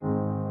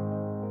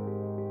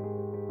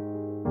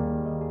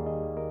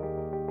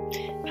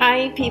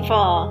Hi,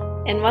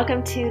 people, and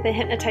welcome to the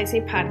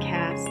Hypnotizing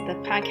Podcast,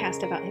 the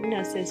podcast about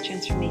hypnosis,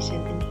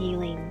 transformation, and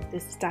healing.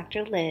 This is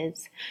Dr.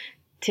 Liz.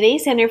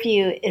 Today's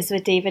interview is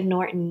with David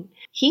Norton.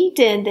 He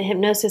did the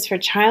hypnosis for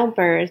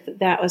childbirth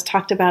that was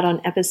talked about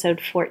on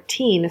episode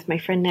 14 with my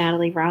friend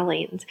Natalie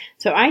Rawlings.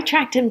 So I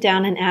tracked him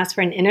down and asked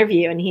for an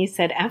interview, and he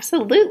said,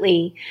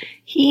 absolutely.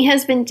 He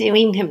has been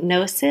doing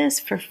hypnosis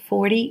for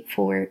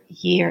 44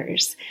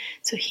 years.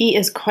 So he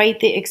is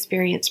quite the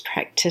experienced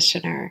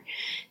practitioner.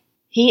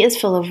 He is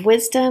full of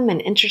wisdom and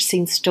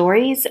interesting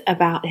stories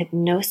about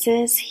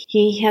hypnosis.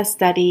 He has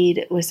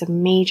studied with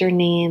some major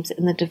names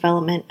in the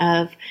development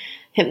of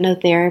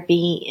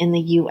hypnotherapy in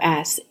the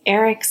U.S.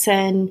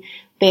 Erickson,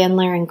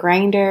 Bandler, and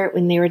Grinder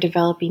when they were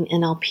developing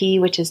NLP,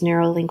 which is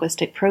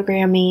neuro-linguistic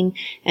programming,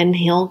 and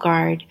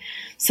Hilgard.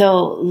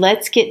 So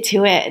let's get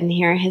to it and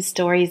hear his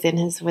stories and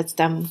his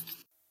wisdom.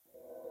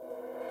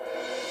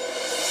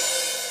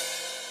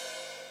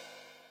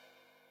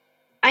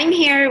 I'm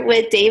here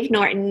with Dave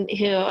Norton,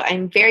 who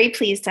I'm very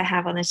pleased to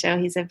have on the show.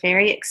 He's a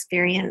very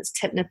experienced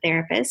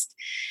hypnotherapist.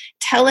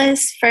 Tell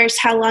us first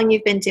how long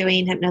you've been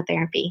doing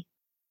hypnotherapy.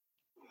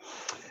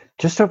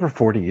 Just over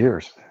 40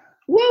 years.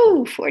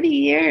 Woo, 40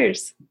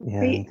 years.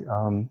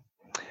 And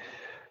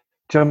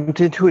jumped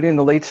into it in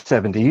the late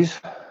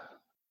 70s.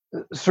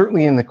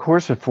 Certainly in the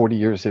course of 40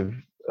 years, I've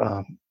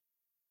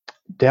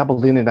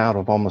dabbled in and out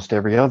of almost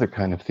every other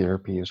kind of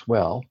therapy as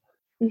well.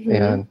 Mm-hmm.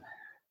 And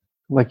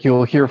like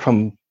you'll hear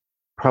from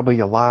probably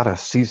a lot of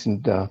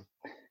seasoned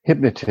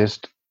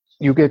hypnotists,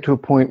 you get to a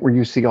point where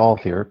you see all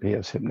therapy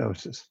as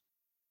hypnosis.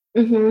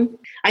 Mm-hmm.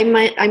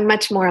 I'm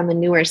much more on the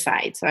newer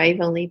side, so I've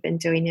only been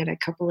doing it a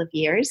couple of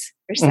years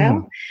or so.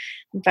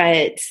 Mm-hmm.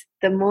 But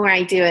the more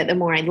I do it, the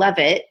more I love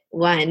it,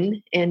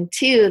 one. And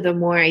two, the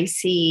more I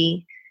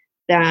see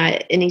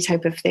that any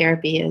type of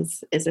therapy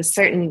is a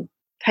certain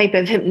type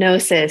of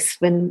hypnosis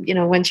when,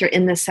 once you're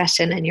in the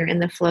session and you're in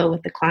the flow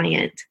with the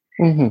client.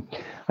 Mm-hmm.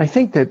 I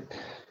think that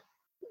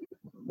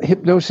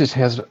hypnosis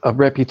has a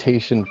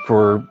reputation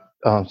for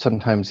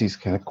sometimes these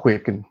kind of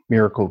quick and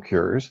miracle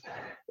cures.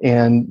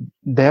 And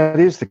that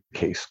is the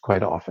case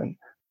quite often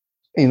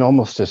in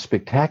almost a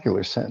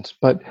spectacular sense.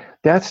 But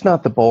that's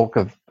not the bulk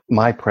of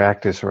my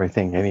practice, or I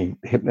think any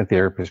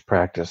hypnotherapist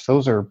practice.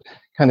 Those are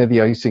kind of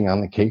the icing on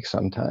the cake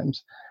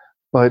sometimes.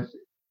 But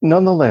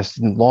nonetheless,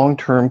 in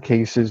long-term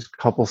cases,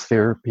 couples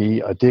therapy,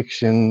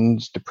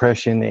 addictions,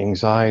 depression,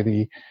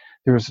 anxiety,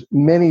 there's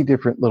many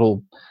different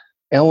little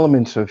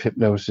elements of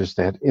hypnosis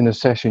that in a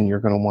session you're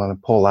going to want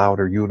to pull out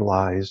or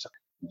utilize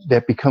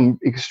that become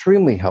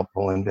extremely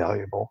helpful and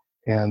valuable.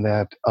 And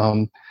that,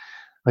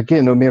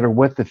 again, no matter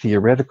what the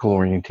theoretical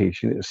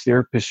orientation is,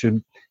 therapists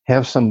should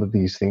have some of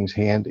these things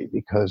handy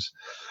because,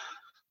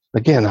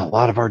 again, a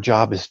lot of our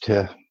job is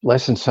to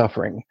lessen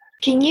suffering.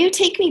 Can you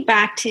take me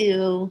back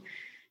to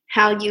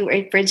how you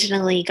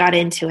originally got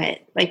into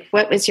it? Like,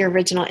 what was your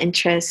original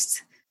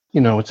interest?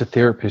 As a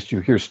therapist,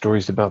 you hear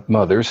stories about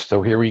mothers,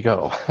 so here we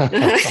go.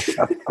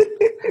 I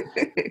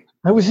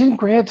was in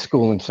grad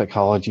school in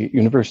psychology at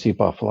University of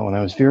Buffalo, and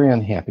I was very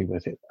unhappy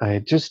with it. I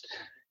had just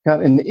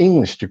got an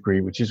English degree,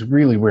 which is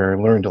really where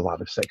I learned a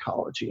lot of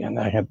psychology. And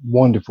I had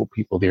wonderful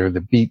people there, the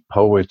beat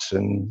poets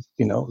and,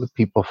 the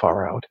people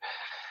far out.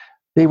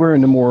 They were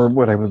in a more,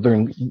 what I would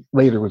learn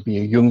later would be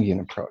a Jungian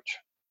approach.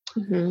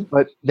 Mm-hmm.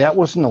 But that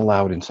wasn't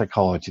allowed in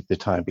psychology at the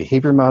time.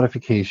 Behavior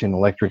modification,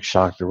 electric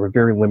shock, there were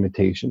very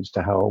limitations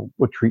to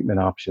what treatment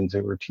options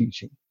they were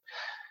teaching.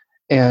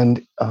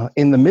 And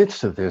in the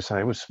midst of this,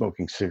 I was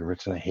smoking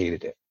cigarettes and I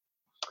hated it.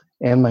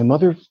 And my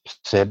mother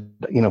said,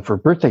 for a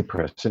birthday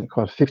present, it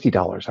cost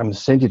 $50. I'm going to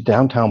send you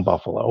downtown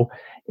Buffalo,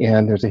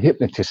 and there's a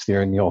hypnotist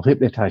there, and he'll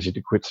hypnotize you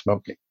to quit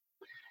smoking.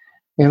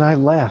 And I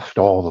laughed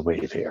all the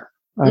way there.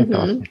 I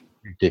thought, this is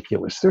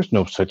ridiculous. There's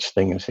no such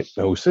thing as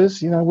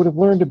hypnosis. I would have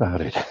learned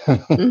about it.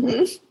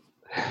 Mm-hmm.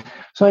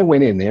 So I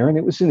went in there, and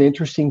it was an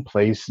interesting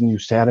place, and you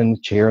sat in the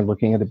chair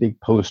looking at a big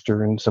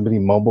poster, and somebody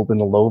mumbled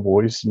in a low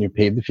voice, and you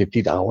paid the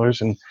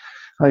 $50. And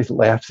I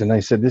laughed, and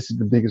I said, this is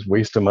the biggest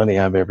waste of money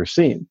I've ever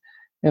seen.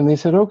 And they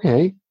said,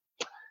 okay.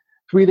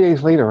 3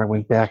 days later, I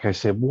went back. I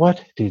said,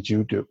 what did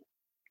you do?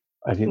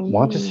 I didn't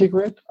want a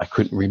cigarette. I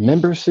couldn't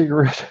remember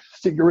cigarettes.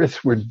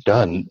 Cigarettes were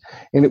done.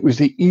 And it was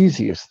the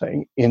easiest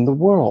thing in the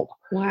world.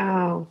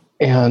 Wow.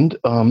 And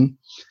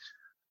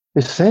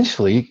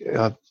essentially,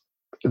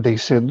 they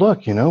said,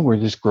 look, we're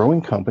this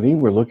growing company.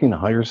 We're looking to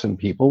hire some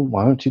people.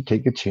 Why don't you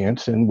take a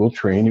chance and we'll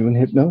train you in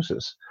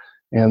hypnosis?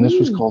 And this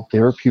was called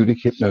Therapeutic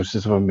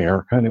Hypnosis of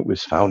America. And it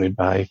was founded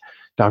by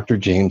Dr.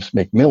 James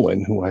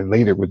McMillan, who I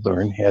later would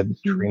learn had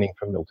training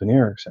from Milton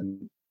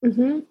Erickson.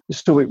 Mm-hmm.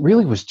 So it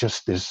really was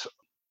just this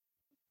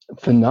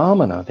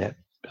phenomena that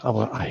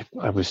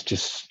I was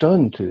just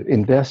stunned to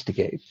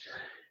investigate.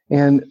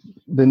 And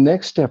the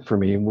next step for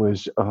me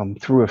was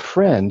through a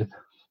friend,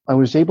 I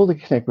was able to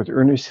connect with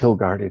Ernest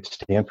Hilgard at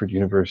Stanford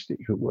University,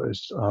 who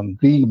was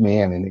the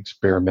man in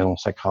experimental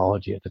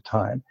psychology at the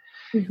time.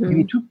 Mm-hmm. And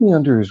he took me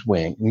under his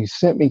wing, and he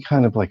sent me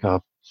kind of like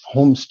a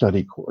home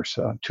study course,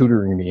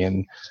 tutoring me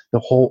in the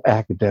whole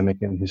academic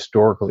and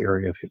historical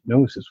area of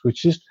hypnosis,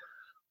 which just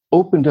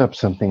opened up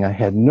something I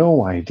had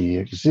no idea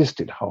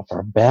existed, how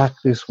far back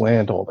this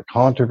went, all the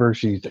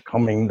controversies, the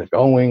coming, the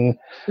going,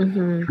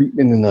 Mm-hmm.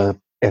 treatment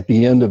at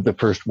the end of the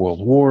First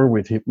World War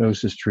with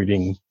hypnosis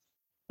treating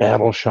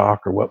battle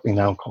shock, or what we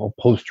now call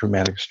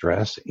post-traumatic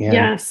stress. And,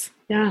 Yes.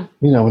 Yeah.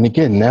 and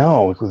again,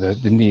 now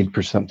the need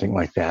for something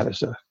like that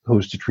as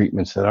opposed to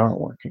treatments that aren't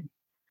working.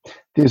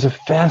 There's a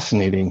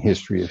fascinating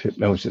history of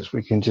hypnosis.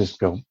 We can just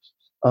go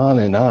on,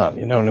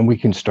 and we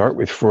can start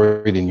with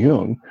Freud and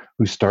Jung,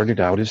 who started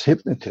out as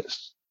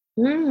hypnotists.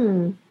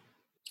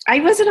 I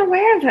wasn't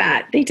aware of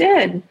that. They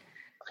did.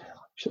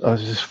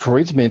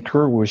 Freud's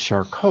mentor was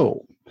Charcot,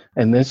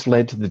 and this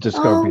led to the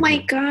discovery. Oh my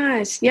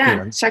gosh.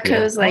 Yeah.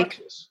 Charcot's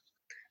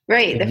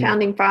the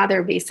founding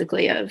father,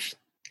 basically, of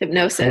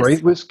hypnosis.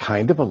 Freud was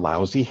kind of a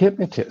lousy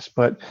hypnotist,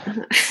 but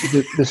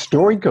the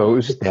story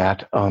goes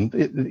that,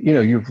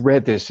 you've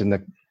read this in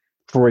the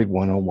Freud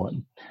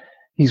 101.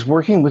 He's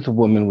working with a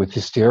woman with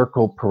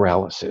hysterical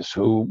paralysis,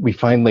 who we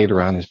find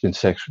later on has been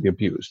sexually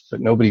abused,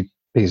 but nobody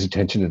pays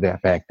attention to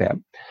that back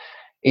then.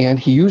 And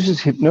he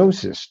uses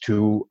hypnosis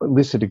to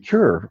elicit a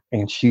cure.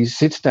 And she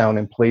sits down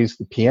and plays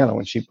the piano,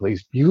 and she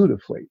plays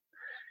beautifully.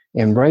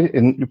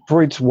 And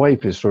Freud's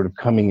wife is sort of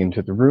coming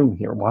into the room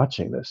here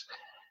watching this,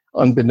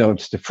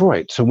 unbeknownst to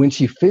Freud. So when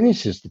she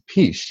finishes the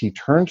piece, she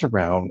turns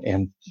around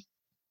and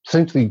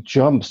essentially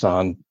jumps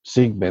on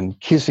Sigmund,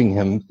 kissing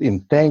him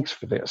in thanks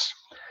for this.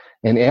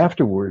 And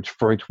afterwards,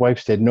 Freud's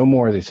wife said, "No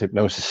more of this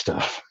hypnosis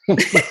stuff."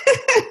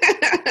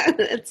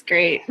 That's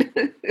great.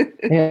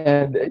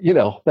 And,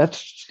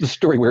 that's the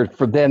story where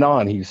from then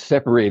on, he's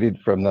separated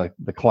from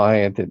the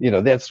client.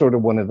 And, that's sort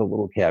of one of the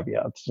little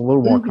caveats. It's a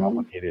little more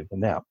complicated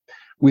than that.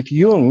 With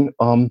Jung,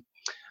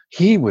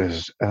 he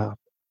was an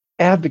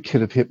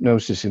advocate of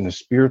hypnosis in the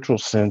spiritual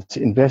sense,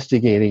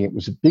 investigating. It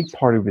was a big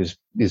part of his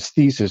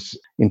thesis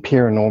in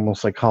paranormal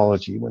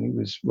psychology when he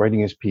was writing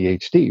his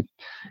PhD.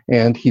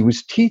 And he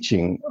was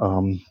teaching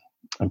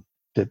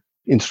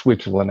in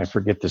Switzerland. I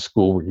forget the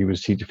school where he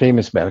was teaching,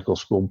 famous medical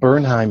school.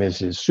 Bernheim is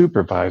his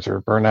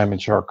supervisor. Bernheim and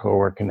Charcot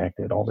are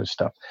connected, all this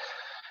stuff.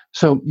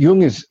 So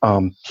Jung is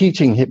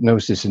teaching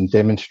hypnosis and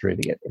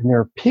demonstrating it. And there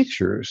are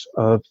pictures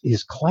of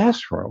his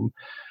classroom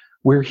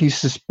where he's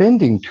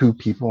suspending two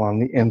people on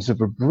the ends of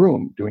a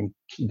broom,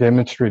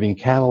 demonstrating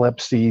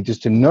catalepsy,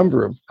 just a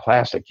number of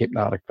classic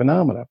hypnotic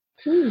phenomena.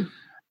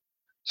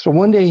 So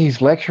one day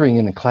he's lecturing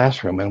in the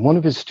classroom, and one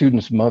of his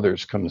students'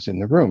 mothers comes in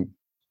the room.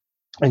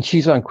 And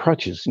she's on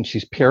crutches and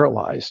she's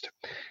paralyzed.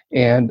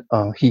 And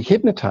he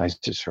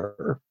hypnotizes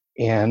her,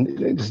 and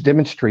it's a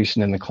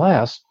demonstration in the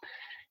class.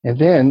 And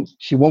then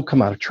she won't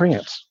come out of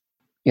trance.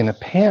 In a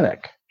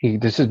panic,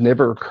 this has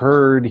never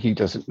occurred. He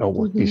doesn't know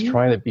what he's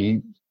trying to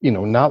be,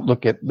 not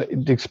look at,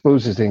 it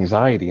exposes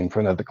anxiety in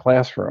front of the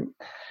classroom.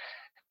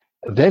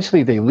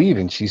 Eventually they leave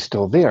and she's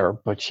still there,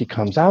 but she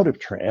comes out of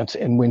trance.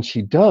 And when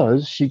she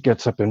does, she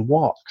gets up and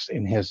walks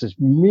and has this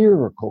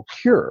miracle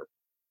cure.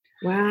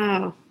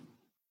 Wow.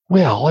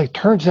 Well, it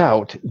turns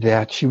out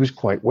that she was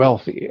quite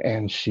wealthy,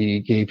 and she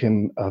gave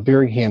him a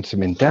very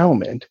handsome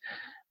endowment,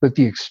 but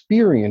the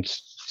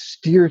experience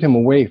steered him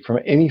away from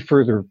any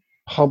further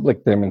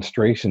public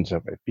demonstrations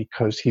of it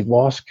because he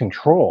lost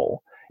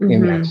control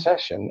in that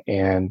session,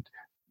 and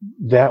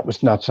that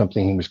was not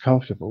something he was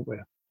comfortable with.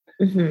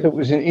 So it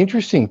was an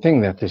interesting thing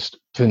that this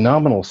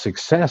phenomenal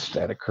success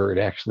that occurred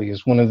actually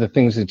is one of the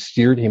things that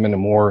steered him in a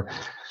more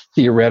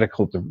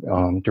theoretical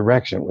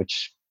direction,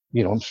 which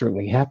I'm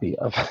certainly happy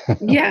of.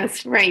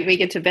 Yes, right. We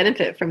get to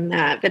benefit from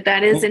that. But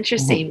that is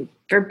interesting.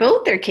 For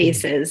both their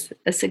cases,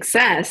 a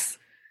success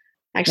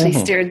actually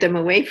steered them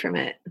away from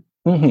it.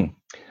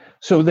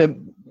 So the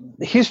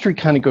history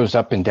kind of goes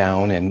up and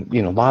down, and,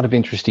 a lot of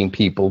interesting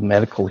people,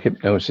 medical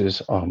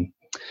hypnosis,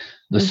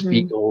 the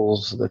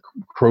Spiegels, the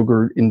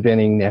Kroger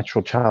inventing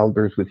natural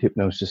childbirth with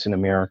hypnosis in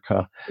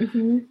America.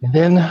 And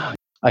then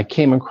I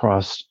came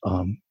across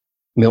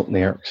Milton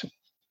Erickson.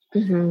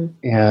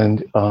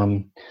 And,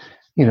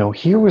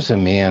 here was a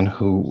man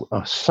who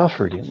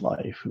suffered in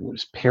life, who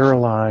was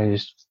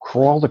paralyzed,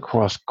 crawled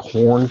across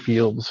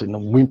cornfields in the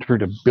winter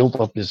to build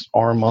up his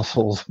arm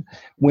muscles,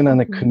 went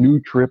on a canoe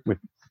trip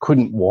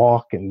couldn't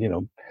walk,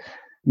 and,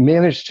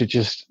 managed to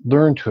just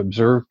learn to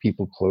observe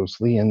people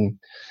closely and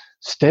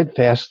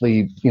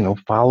steadfastly,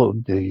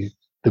 followed the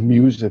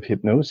muse of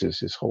hypnosis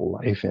his whole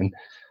life and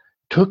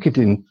took it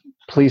in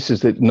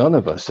places that none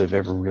of us have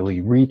ever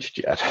really reached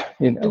yet,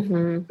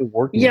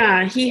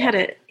 Yeah, he had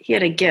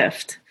a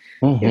gift.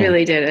 He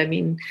really did. I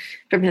mean,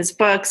 from his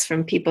books,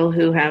 from people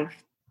who have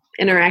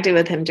interacted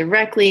with him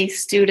directly,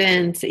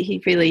 students,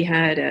 he really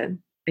had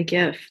a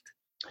gift.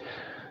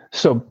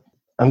 So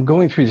I'm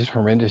going through this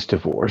horrendous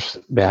divorce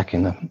back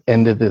in the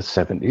end of the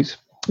 70s.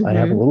 I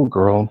have a little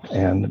girl,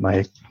 and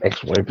my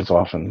ex-wife is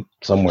often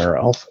somewhere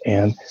else.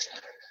 And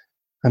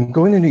I'm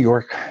going to New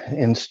York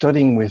and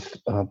studying with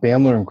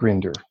Bandler and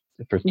Grinder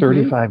for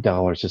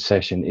 $35 a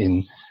session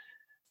in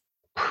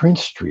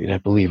Prince Street, I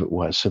believe it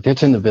was. So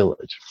that's in the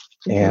Village.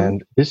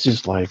 And this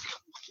is like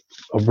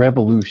a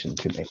revolution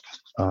to me.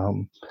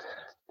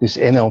 this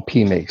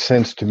NLP makes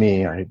sense to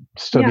me. I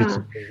studied Yeah.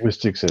 some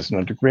linguistics as an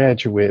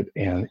undergraduate,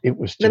 and it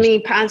was Let just. me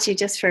pause you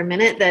just for a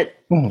minute. That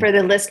for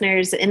the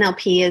listeners,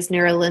 NLP is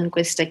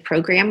neuro-linguistic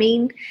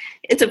programming.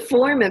 It's a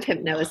form of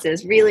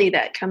hypnosis, really,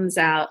 that comes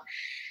out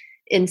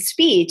in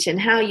speech and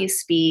how you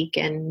speak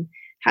and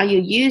how you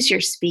use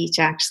your speech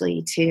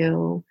actually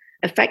to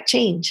affect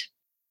change.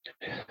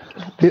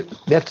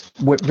 That's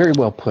very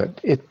well put.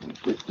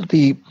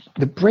 The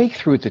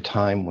breakthrough at the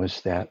time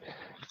was that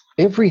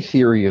every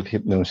theory of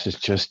hypnosis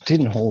just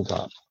didn't hold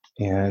up.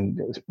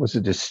 And was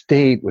it a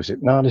state? Was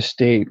it not a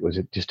state? Was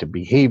it just a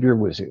behavior?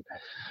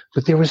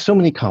 But there were so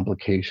many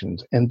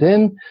complications. And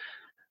then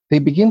they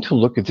begin to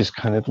look at this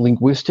kind of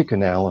linguistic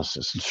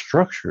analysis and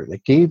structure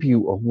that gave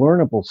you a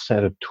learnable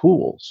set of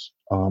tools,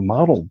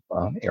 modeled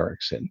on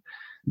Erikson,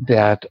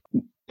 that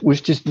was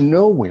just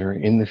nowhere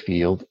in the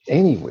field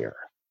anywhere.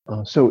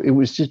 So it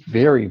was just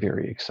very,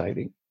 very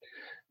exciting.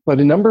 But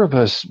a number of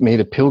us made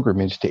a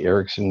pilgrimage to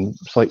Erikson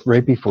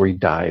right before he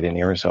died in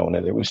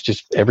Arizona. There was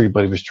just,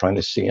 everybody was trying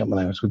to see him.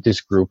 And I was with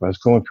this group. I was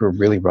going through a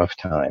really rough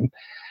time.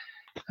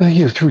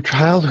 Through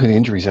childhood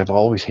injuries, I've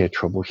always had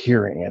trouble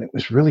hearing. And it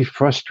was really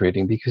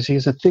frustrating because he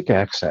has a thick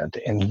accent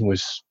and he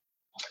was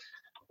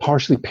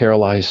partially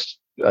paralyzed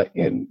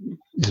in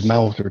his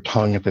mouth or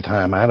tongue at the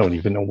time. I don't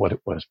even know what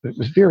it was, but it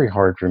was very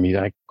hard for me.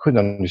 I couldn't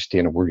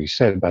understand a word he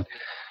said, but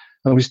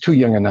I was too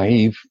young and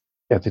naive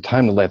at the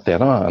time to let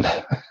that on.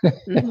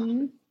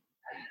 Mm-hmm.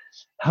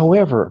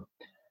 However,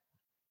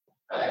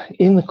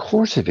 in the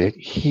course of it,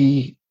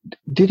 he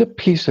did a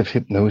piece of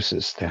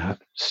hypnosis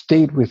that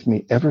stayed with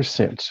me ever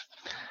since.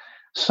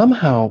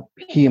 Somehow,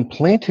 he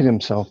implanted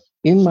himself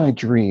in my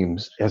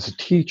dreams as a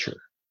teacher.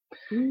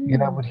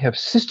 And I would have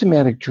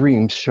systematic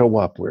dreams show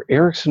up where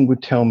Erikson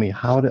would tell me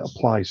how to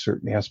apply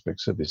certain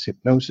aspects of his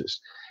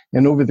hypnosis.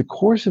 And over the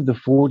course of the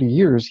 40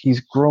 years, he's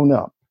grown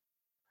up.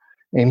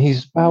 And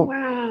he's about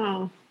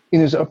in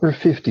his upper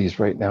 50s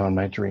right now in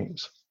my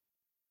dreams.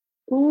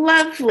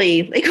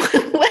 Lovely. Like,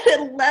 what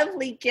a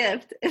lovely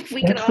gift. If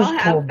we could all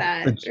have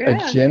that.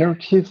 A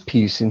generative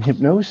piece in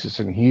hypnosis.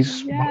 And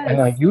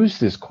and I use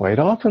this quite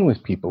often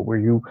with people where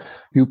you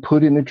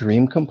put in a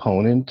dream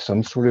component,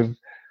 some sort of,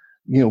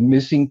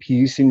 missing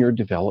piece in your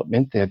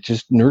development that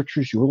just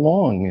nurtures you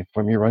along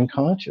from your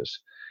unconscious.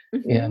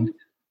 Mm-hmm. And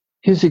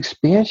his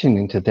expansion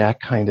into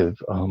that kind of,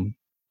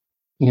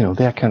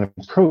 that kind of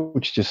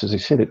approach, just as I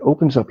said, it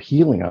opens up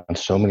healing on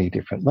so many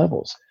different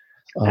levels.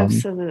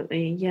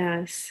 Absolutely.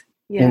 Yes.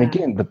 Yeah. And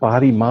again, the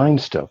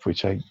body-mind stuff,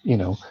 which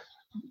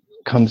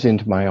comes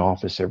into my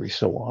office every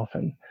so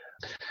often,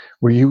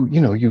 where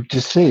you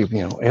just say,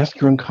 ask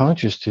your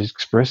unconscious to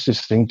express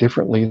this thing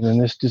differently than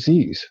this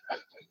disease.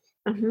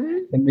 Mm-hmm.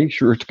 And make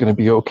sure it's going to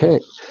be okay.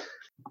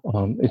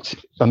 It's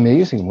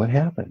amazing what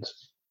happens.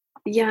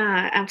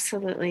 Yeah,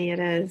 absolutely. It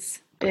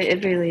is.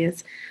 It really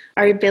is.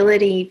 Our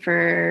ability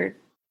for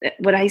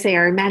what I say,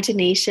 our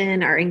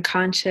imagination, our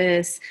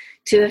unconscious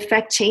to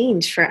affect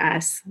change for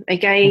us.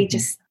 Like there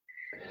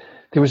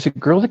was a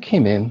girl that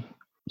came in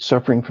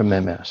suffering from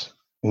MS,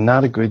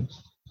 not a good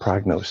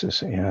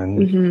prognosis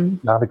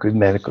and not a good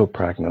medical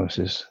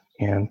prognosis.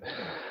 And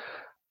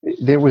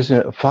there was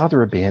a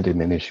father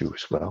abandonment issue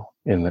as well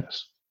in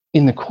this.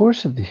 In the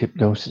course of the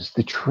hypnosis,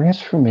 the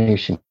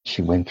transformation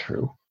she went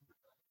through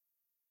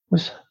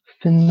was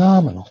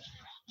phenomenal.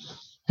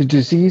 The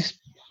disease,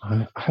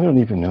 I don't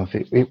even know if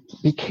it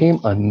became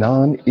a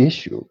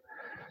non-issue.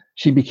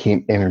 She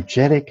became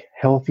energetic,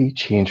 healthy,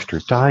 changed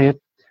her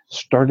diet,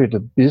 started a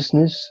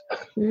business,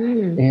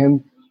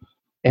 and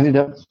ended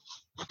up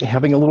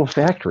having a little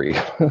factory.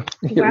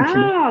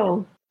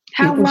 Wow.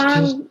 How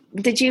long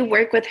did you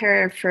work with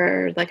her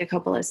for, like a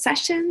couple of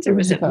sessions, or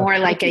was it more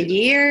like a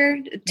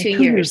year, 2 years?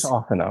 2 years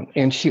off and on.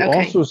 And she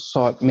also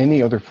sought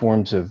many other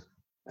forms of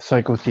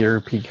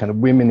psychotherapy, kind of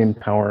women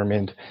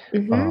empowerment.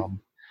 Mm-hmm.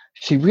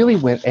 She really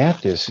went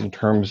at this in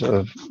terms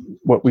of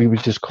what we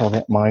would just call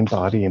that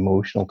mind-body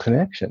emotional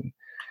connection.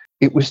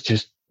 It was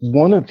just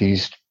one of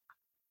these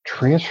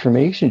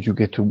transformations you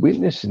get to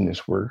witness in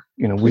this work,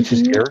 which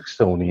is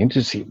Ericksonian,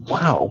 to see,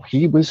 wow,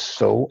 he was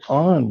so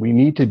on. We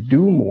need to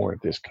do more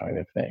of this kind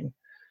of thing.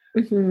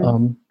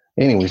 Mm-hmm.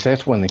 Anyways,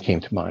 that's one that came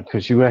to mind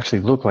because you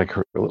actually look like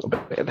her a little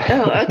bit.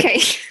 Oh,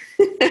 okay.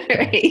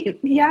 Right.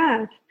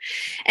 Yeah.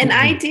 And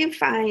I do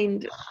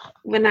find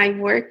when I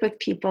work with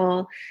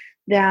people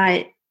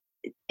that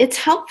it's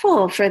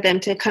helpful for them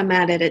to come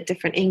at it at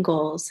different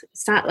angles.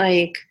 It's not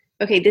like,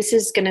 okay, this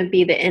is going to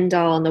be the end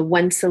all and the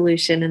one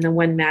solution and the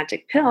one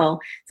magic pill.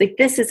 It's like,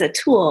 this is a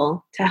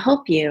tool to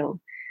help you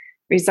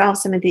resolve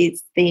some of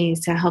these things,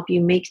 to help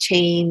you make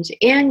change.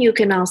 And you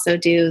can also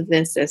do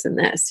this, this, and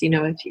this,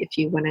 if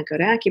you want to go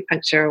to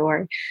acupuncture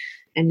or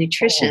a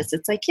nutritionist,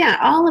 it's like, yeah,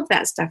 all of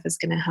that stuff is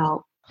going to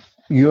help.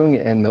 Jung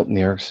and Milton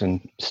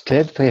Erickson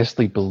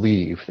steadfastly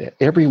believe that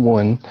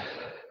everyone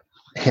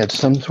had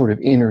some sort of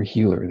inner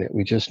healer that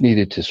we just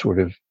needed to sort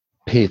of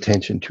pay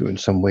attention to in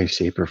some way,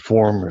 shape, or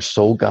form, or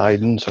soul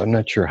guidance. I'm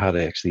not sure how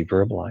to actually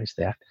verbalize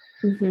that.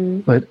 Mm-hmm.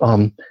 But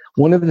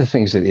one of the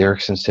things that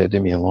Erikson said to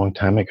me a long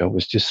time ago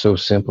was just so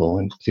simple,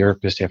 and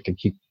therapists have to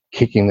keep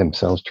kicking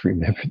themselves to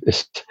remember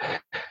this.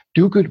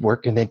 Do good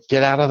work and then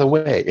get out of the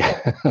way.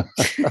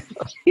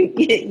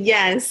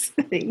 Yes.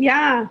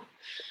 Yeah.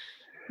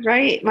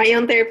 Right. My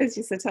own therapist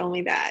used to tell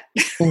me that.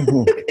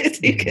 Mm-hmm.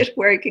 Do good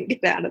work and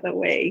get out of the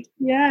way.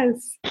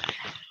 Yes.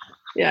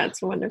 Yeah,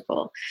 it's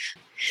wonderful.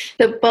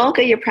 The bulk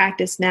of your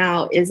practice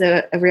now is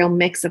a real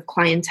mix of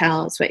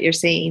clientele, is what you're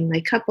saying,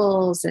 like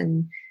couples,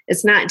 and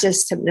it's not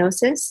just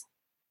hypnosis.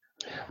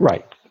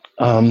 Right.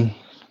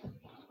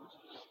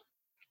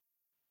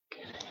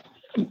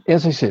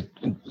 As I said,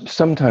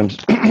 sometimes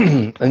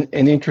an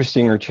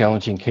interesting or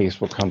challenging case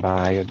will come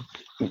by.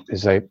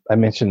 As I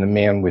mentioned, the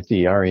man with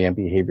the REM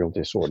behavioral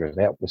disorder,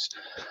 that was,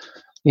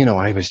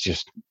 I was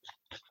just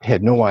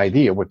had no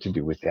idea what to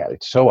do with that.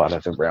 It's so out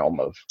of the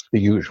realm of the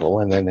usual,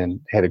 and then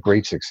had a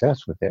great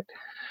success with it.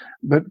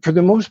 But for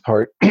the most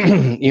part,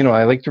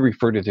 I like to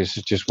refer to this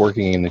as just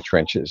working in the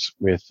trenches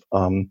with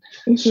so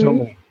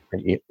many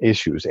different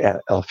issues.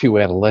 A few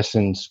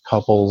adolescents,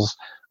 couples,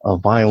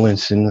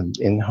 violence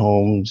in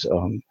homes,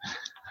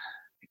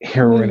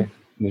 heroin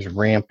is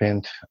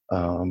rampant.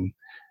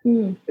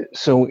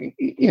 So,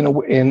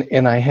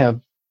 and I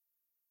have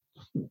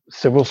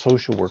several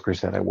social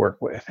workers that I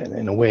work with, and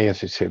in a way,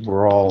 as I said,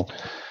 we're all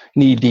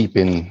knee deep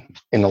in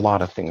a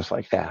lot of things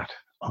like that.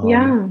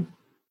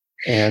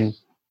 And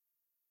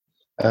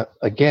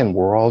again,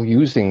 we're all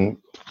using,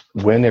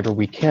 whenever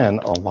we can,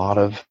 a lot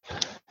of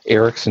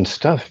Erickson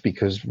stuff,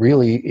 because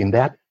really in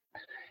that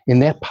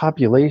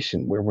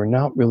population where we're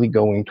not really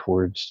going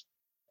towards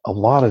a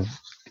lot of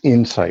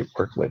insight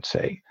work, let's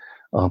say,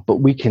 but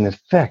we can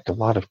affect a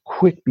lot of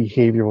quick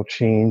behavioral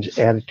change,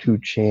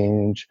 attitude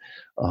change,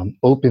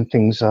 open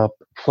things up,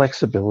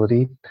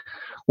 flexibility.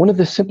 One of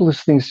the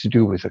simplest things to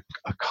do with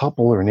a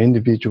couple or an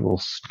individual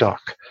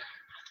stuck,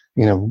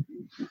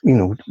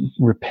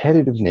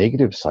 repetitive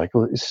negative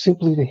cycle is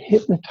simply to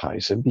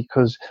hypnotize them,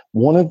 because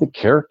one of the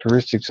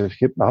characteristics of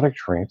hypnotic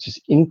trance is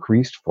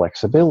increased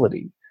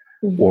flexibility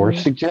or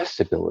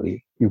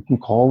suggestibility. You can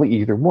call it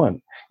either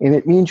one. And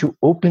it means you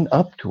open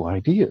up to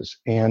ideas.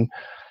 And,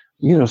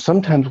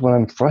 sometimes when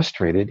I'm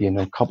frustrated,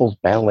 couples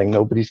battling,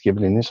 nobody's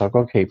giving in this, I'll go,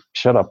 okay,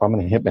 shut up, I'm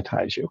going to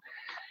hypnotize you.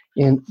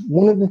 And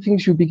one of the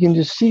things you begin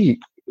to see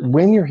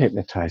when you're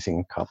hypnotizing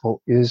a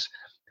couple is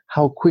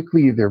how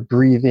quickly their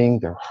breathing,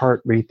 their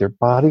heart rate, their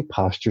body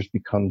postures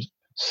becomes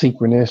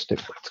synchronistic,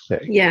 let's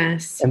say.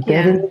 Yes. And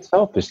that in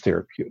itself is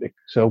therapeutic.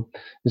 So,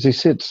 as I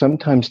said,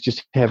 sometimes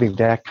just having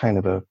that kind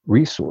of a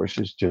resource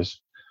is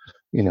just,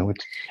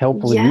 it's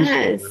helpful and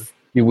useful.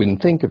 You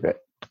wouldn't think of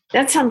it.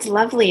 That sounds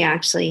lovely,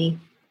 actually.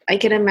 I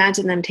can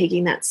imagine them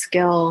taking that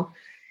skill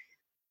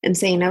and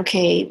saying,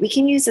 okay, we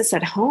can use this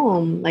at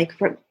home. Like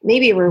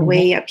maybe we're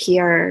way up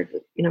here,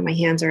 my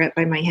hands are up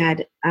by my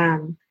head.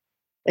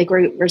 Like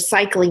we're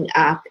cycling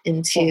up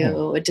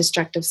into a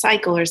destructive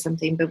cycle or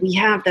something, but we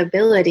have the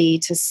ability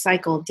to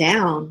cycle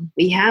down.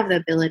 We have the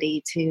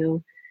ability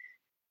to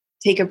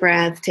take a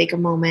breath, take a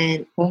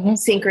moment,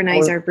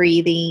 synchronize our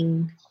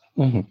breathing,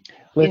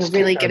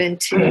 really get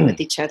into it with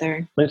each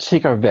other. Let's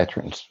take our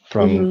veterans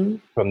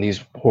from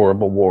these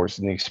horrible wars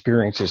and the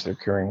experiences they're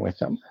carrying with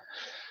them.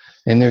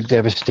 And they're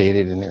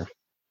devastated and they're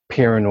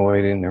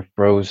paranoid and they're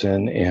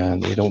frozen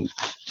and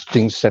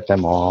things set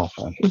them off.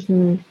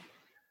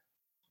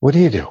 What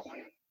do?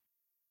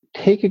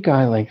 Take a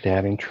guy like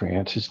that in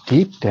trance as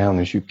deep down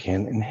as you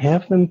can and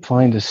have them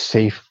find a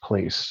safe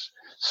place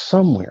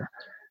somewhere.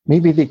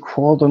 Maybe they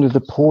crawled under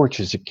the porch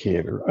as a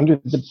kid or under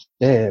the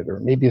bed, or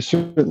maybe a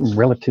certain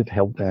relative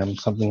held them,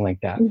 something like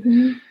that.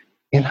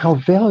 And how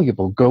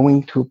valuable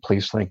going to a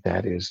place like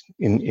that is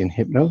in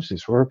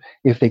hypnosis, or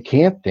if they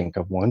can't think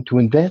of one, to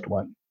invent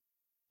one.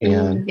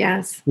 And,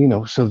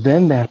 so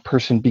then that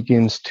person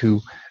begins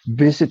to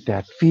visit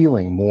that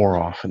feeling more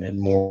often,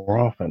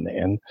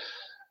 and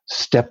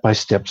step by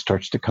step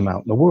starts to come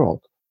out in the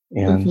world.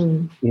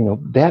 And,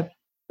 that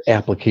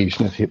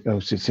application of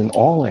hypnosis in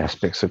all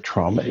aspects of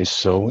trauma is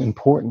so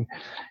important.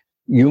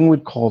 Jung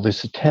would call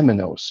this a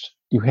temenos.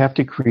 You have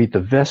to create the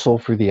vessel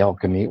for the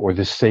alchemy, or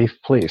the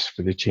safe place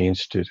for the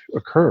change to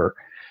occur.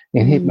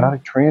 And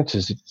hypnotic trance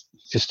is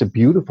just a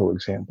beautiful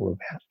example of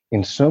that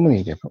in so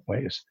many different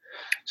ways.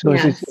 So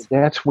as I said,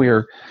 that's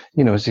where,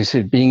 as I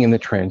said, being in the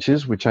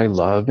trenches, which I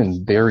love,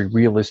 and very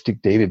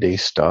realistic day-to-day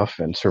stuff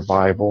and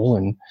survival.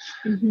 And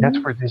that's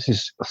where this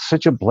is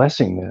such a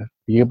blessing to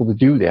be able to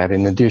do that,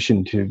 in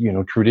addition to,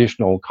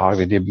 traditional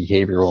cognitive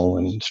behavioral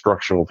and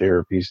structural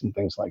therapies and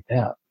things like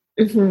that.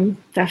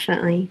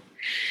 Definitely.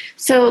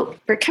 So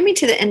we're coming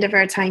to the end of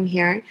our time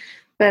here,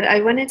 but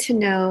I wanted to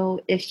know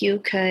if you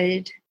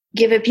could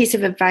give a piece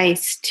of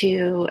advice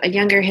to a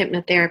younger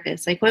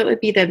hypnotherapist. Like, what would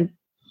be the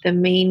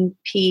main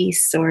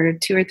piece, or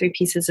 2 or 3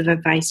 pieces of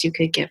advice you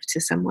could give to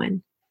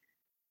someone?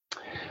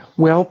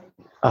 Well,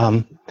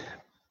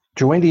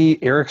 join the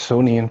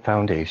Ericksonian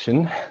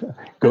Foundation,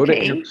 go to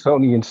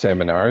Ericksonian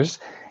seminars,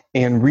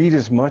 and read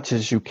as much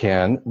as you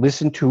can.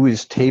 Listen to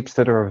his tapes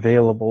that are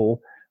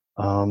available.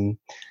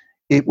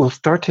 It will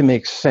start to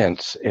make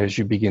sense as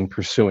you begin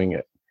pursuing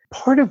it.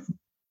 Part of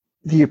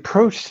the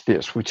approach to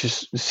this,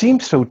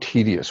 seems so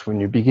tedious when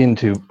you begin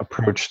to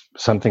approach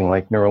something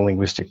like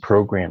neurolinguistic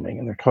programming,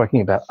 and they're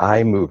talking about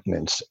eye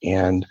movements,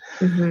 and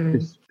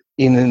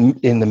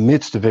in the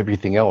midst of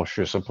everything else,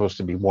 you're supposed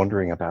to be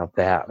wondering about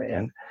that.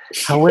 And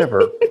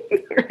however,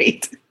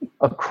 right.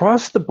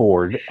 Across the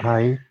board,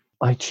 I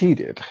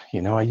cheated.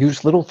 I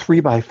used little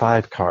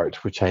 3x5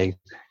 cards, which I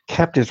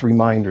kept as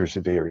reminders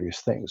of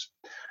various things.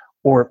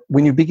 Or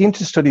when you begin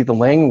to study the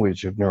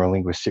language of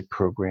neurolinguistic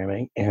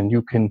programming, and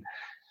you can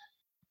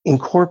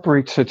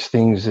incorporate such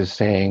things as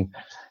saying,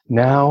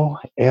 now,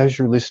 as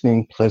you're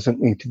listening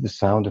pleasantly to the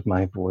sound of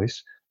my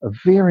voice, a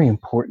very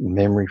important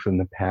memory from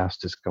the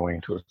past is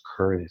going to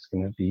occur. It's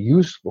going to be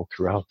useful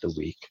throughout the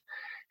week.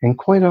 And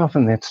quite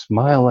often that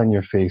smile on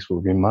your face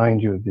will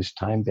remind you of this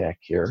time back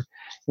here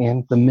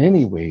and the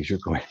many ways you're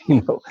going,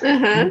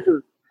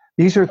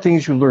 These are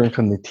things you learn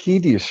from the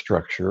tedious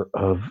structure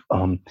of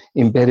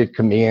embedded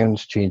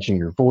commands, changing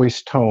your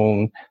voice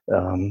tone,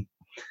 and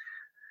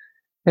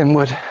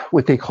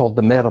what they call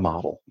the meta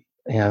model.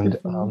 And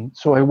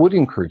so I would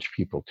encourage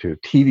people to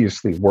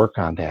tediously work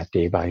on that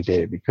day by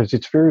day, because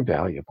it's very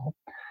valuable.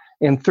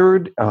 And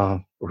third,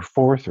 or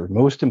fourth, or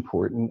most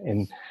important,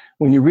 and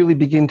when you really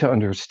begin to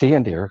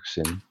understand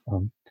Erikson,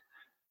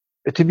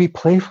 to be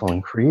playful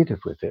and creative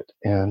with it.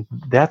 And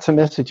that's a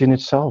message in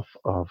itself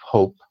of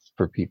hope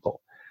for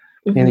people.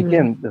 And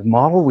again, the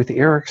model with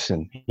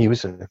Erikson, he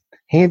was a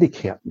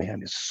handicapped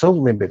man, is so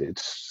limited,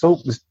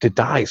 to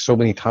die so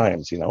many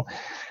times,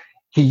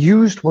 He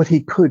used what he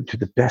could to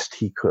the best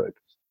he could.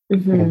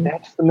 And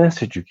that's the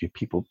message you give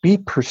people. Be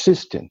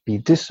persistent, be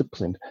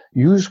disciplined,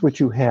 use what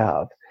you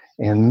have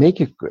and make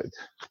it good.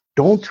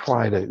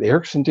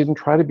 Erikson didn't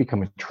try to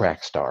become a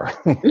track star.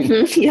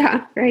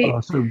 Yeah,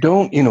 right. So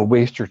don't,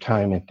 waste your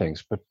time in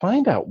things, but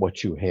find out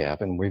what you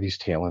have and where these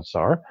talents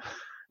are.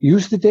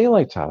 Use the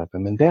daylights out of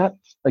them. And that,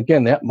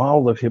 again, that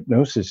model of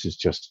hypnosis is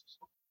just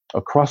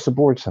across the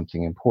board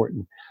something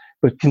important.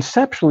 But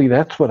conceptually,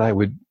 that's what I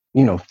would,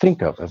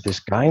 think of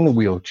this guy in the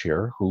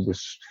wheelchair who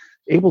was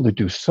able to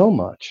do so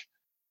much,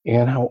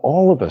 and how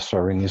all of us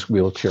are in this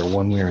wheelchair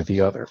one way or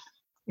the other.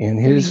 And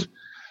his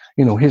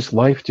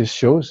life just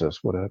shows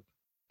us what a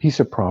piece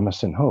of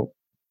promise and hope.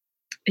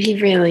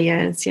 He really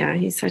is. Yeah,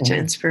 he's such an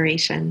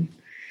inspiration.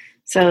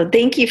 So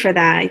thank you for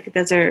that. I think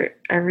those are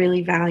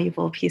really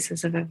valuable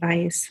pieces of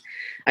advice.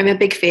 I'm a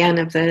big fan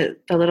of the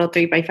little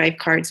 3x5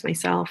 cards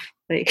myself.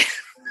 Like,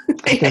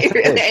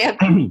 I have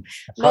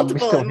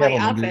multiple in my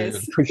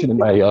office. Pushing in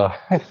my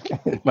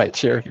my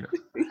chair here.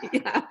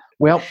 Yeah.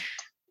 Well,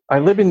 I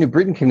live in New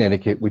Britain,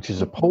 Connecticut, which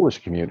is a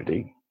Polish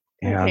community,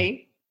 and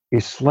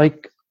it's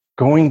like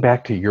going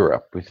back to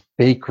Europe with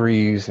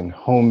bakeries and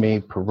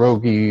homemade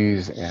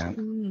pierogies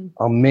and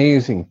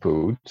amazing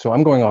food. So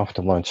I'm going off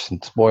to lunch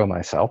and spoil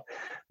myself,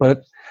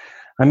 but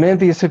I'm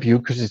envious of you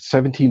because it's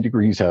 17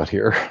 degrees out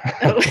here.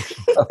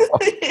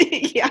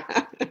 Yeah,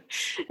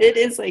 it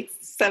is like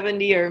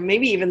 70 or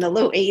maybe even the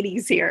low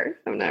 80s here.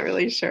 I'm not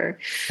really sure.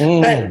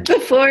 But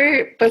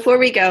before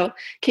we go,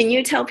 can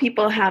you tell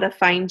people how to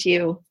find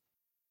you?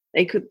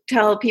 They could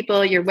tell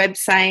people your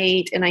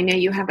website, and I know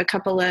you have a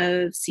couple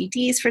of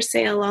CDs for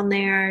sale on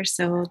there.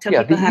 So tell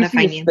people how to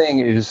find you. The thing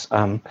is,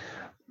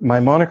 my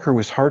moniker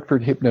was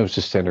Hartford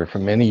Hypnosis Center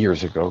from many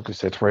years ago,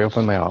 because that's where I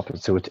opened my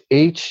office. So it's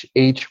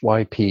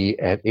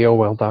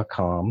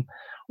HHYP@AOL.com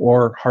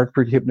or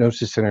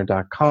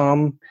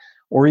HartfordHypnosisCenter.com,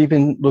 or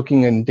even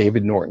looking in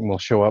David Norton will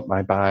show up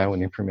my bio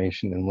and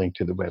information and link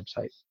to the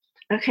website.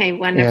 Okay,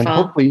 wonderful. And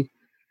hopefully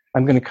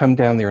I'm going to come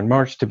down there in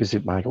March to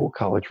visit my old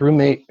college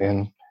roommate,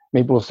 and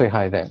maybe we'll say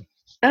hi then.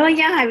 Oh,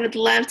 yeah. I would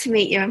love to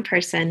meet you in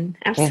person.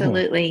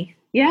 Absolutely.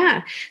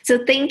 Yeah.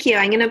 So thank you.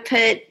 I'm going to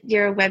put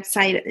your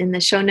website in the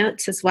show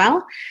notes as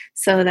well,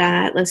 so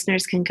that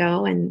listeners can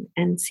go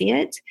and see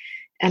it.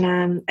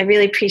 And I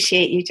really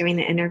appreciate you doing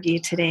the interview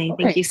today.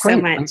 Thank you so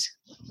much.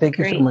 Thank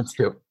you so much,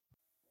 too.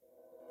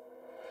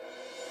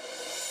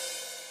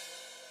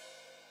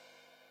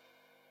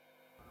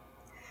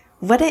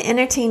 What an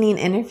entertaining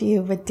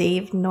interview with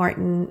Dave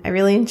Norton. I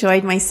really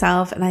enjoyed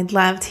myself, and I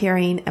loved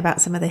hearing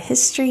about some of the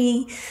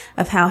history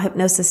of how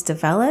hypnosis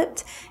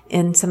developed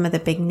and some of the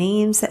big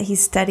names that he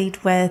studied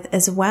with,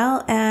 as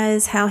well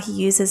as how he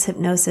uses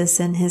hypnosis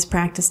in his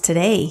practice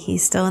today.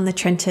 He's still in the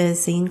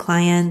trenches, seeing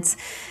clients,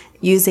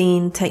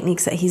 using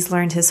techniques that he's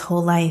learned his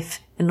whole life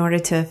in order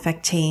to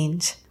affect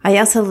change. I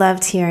also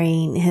loved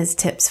hearing his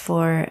tips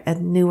for a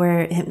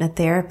newer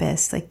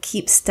hypnotherapist. Like,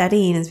 keep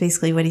studying is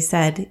basically what he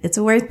said. It's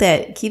worth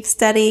it. Keep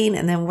studying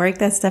and then work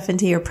that stuff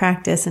into your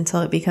practice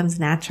until it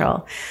becomes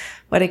natural.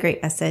 What a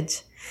great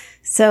message.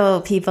 So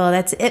people,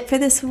 that's it for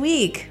this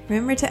week.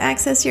 Remember to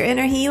access your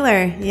inner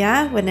healer.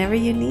 Yeah, whenever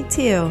you need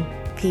to.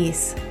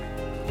 Peace.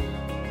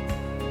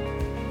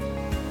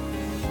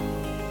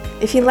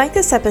 If you like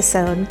this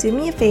episode, do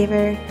me a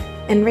favor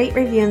and rate,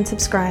 review, and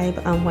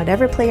subscribe on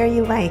whatever player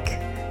you like.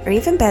 Or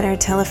even better,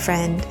 tell a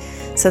friend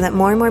so that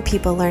more and more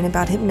people learn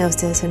about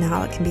hypnosis and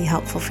how it can be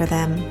helpful for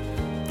them.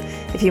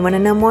 If you want to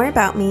know more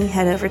about me,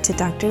 head over to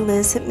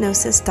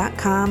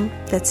drlizhypnosis.com.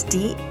 That's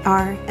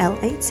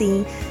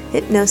DRLIZ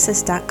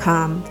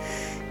hypnosis.com.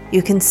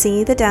 You can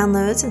see the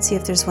downloads and see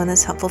if there's one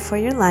that's helpful for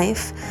your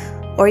life.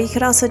 Or you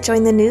could also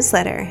join the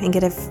newsletter and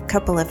get a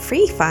couple of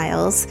free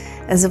files,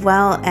 as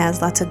well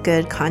as lots of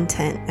good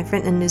content. I've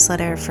written a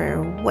newsletter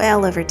for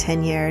well over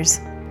 10 years.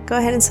 Go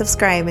ahead and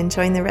subscribe and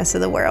join the rest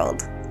of the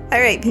world.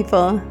 All right,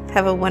 people,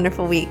 have a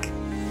wonderful week.